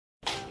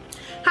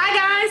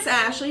Miss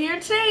Ashley here.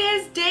 Today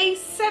is day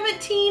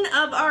 17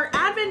 of our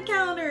advent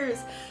calendars.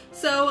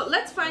 So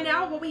let's find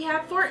out what we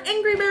have for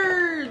Angry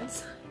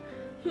Birds.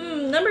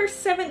 Number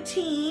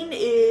 17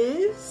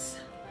 is,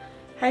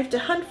 I have to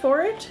hunt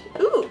for it.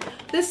 Ooh,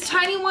 this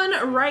tiny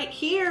one right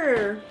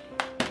here.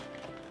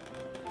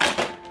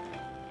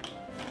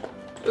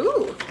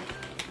 Ooh.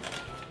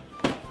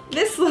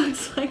 This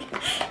looks like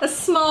a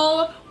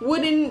small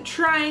wooden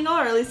triangle,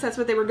 or at least that's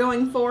what they were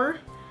going for.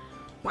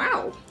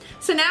 Wow.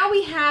 So now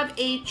we have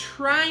a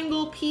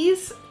triangle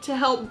piece to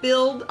help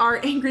build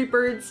our Angry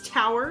Birds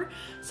tower.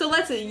 So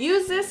let's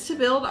use this to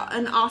build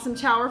an awesome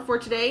tower for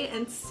today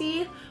and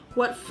see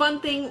what fun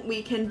thing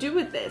we can do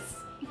with this.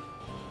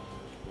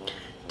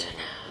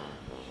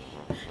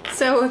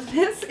 So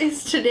this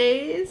is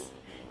today's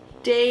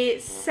day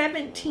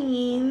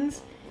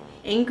 17's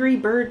Angry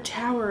Bird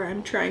tower.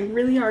 I'm trying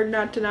really hard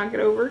not to knock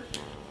it over.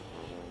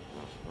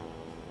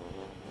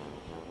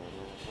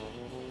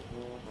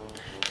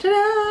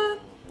 Ta-da!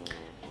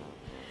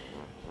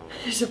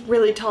 There's a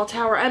really tall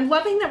tower. I'm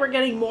loving that we're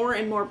getting more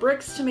and more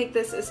bricks to make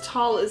this as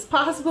tall as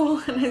possible,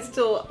 and I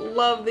still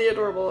love the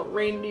adorable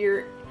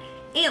reindeer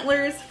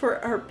antlers for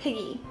our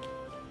piggy.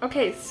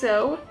 Okay,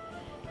 so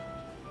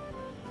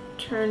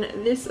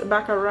turn this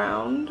back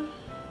around.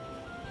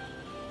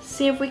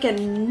 See if we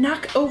can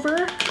knock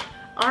over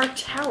our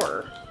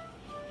tower.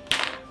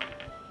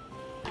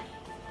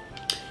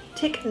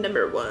 Tick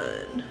number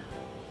 1.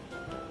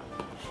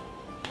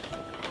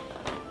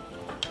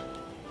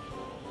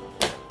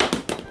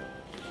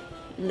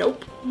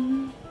 Nope.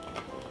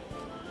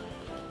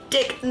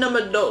 Tick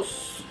number 2.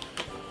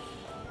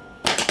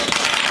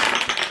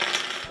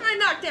 I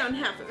knocked down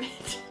half of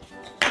it.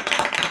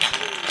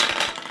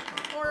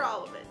 Or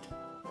all of it.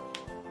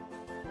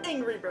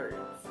 Angry Birds.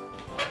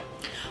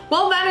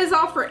 Well, that is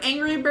all for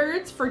Angry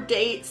Birds for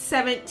day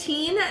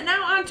 17.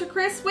 Now on to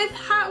Chris with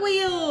Hot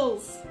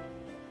Wheels.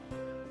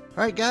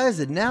 Alright guys,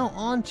 and now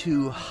on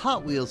to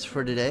Hot Wheels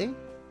for today.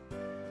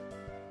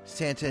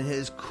 Santa and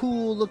his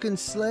cool looking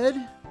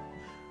sled.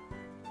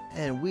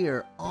 And we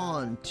are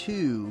on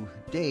to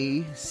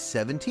day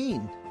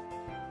 17.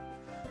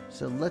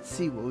 So let's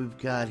see what we've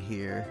got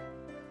here.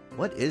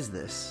 What is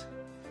this?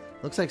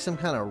 Looks like some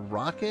kind of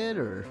rocket,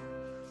 or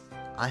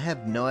I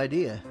have no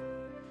idea.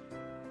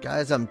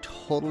 Guys, I'm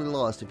totally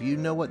lost. If you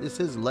know what this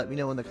is, let me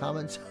know in the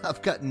comments.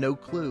 I've got no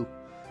clue.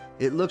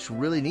 It looks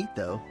really neat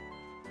though.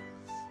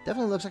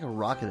 Definitely looks like a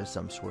rocket of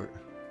some sort.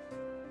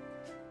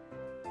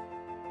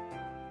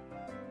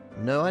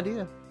 No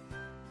idea.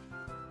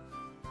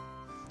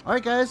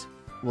 Alright guys,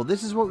 well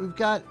this is what we've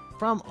got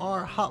from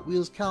our Hot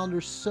Wheels calendar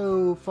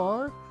so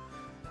far.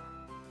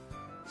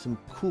 Some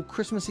cool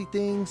Christmassy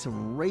things,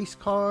 some race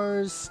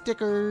cars,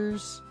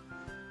 stickers,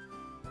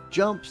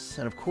 jumps,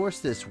 and of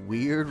course this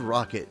weird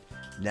rocket.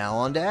 Now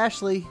on to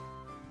Ashley.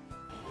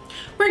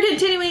 We're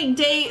continuing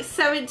day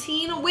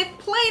 17 with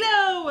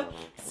Play-Doh.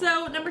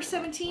 So number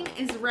 17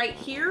 is right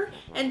here,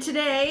 and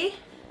today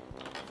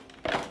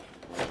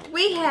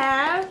we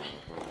have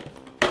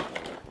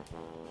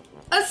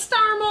a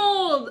star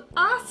mold!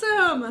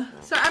 Awesome!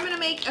 So I'm gonna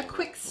make a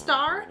quick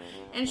star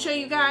and show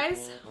you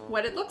guys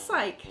what it looks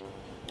like.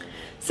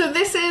 So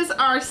this is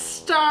our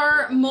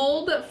star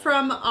mold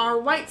from our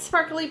white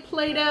sparkly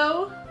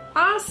Play-Doh.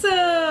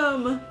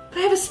 Awesome! I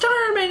have a star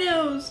on my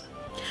nose!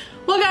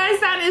 Well guys,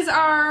 that is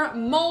our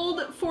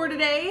mold for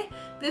today.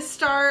 This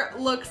star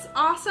looks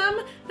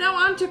awesome. Now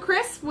on to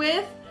Chris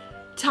with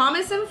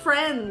Thomas and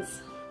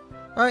Friends.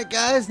 Alright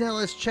guys, now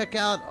let's check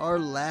out our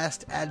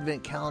last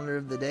advent calendar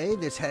of the day.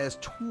 This has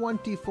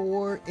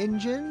 24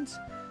 engines,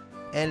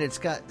 and it's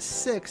got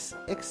 6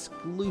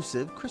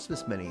 exclusive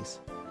Christmas minis.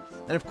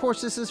 And of course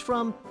this is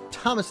from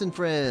Thomas and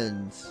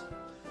Friends.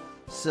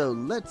 So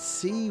let's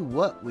see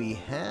what we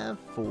have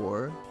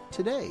for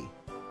today.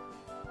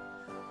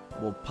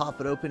 We'll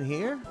pop it open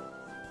here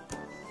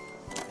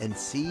and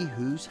see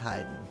who's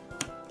hiding.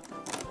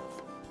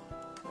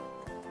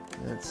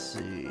 Let's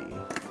see.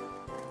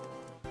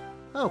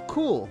 Oh,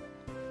 cool.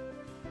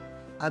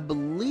 I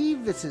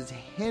believe this is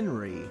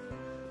Henry.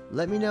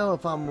 Let me know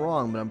if I'm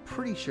wrong, but I'm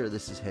pretty sure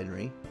this is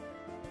Henry.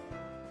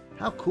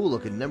 How cool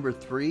looking. Number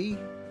 3.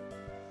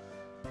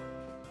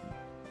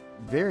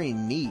 Very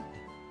neat.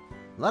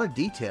 A lot of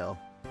detail.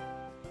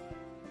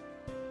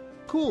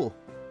 Cool.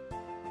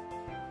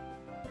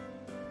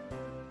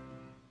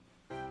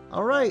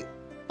 Alright.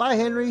 Bye,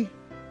 Henry.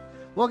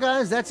 Well,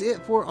 guys, that's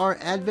it for our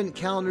advent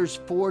calendars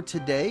for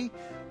today.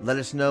 Let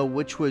us know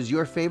which was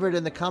your favorite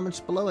in the comments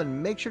below,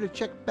 and make sure to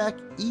check back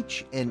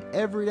each and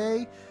every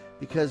day,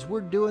 because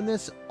we're doing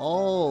this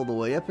all the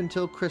way up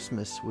until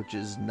Christmas, which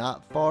is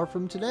not far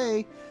from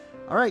today.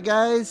 Alright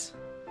guys,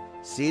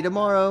 see you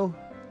tomorrow.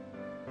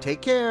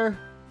 Take care.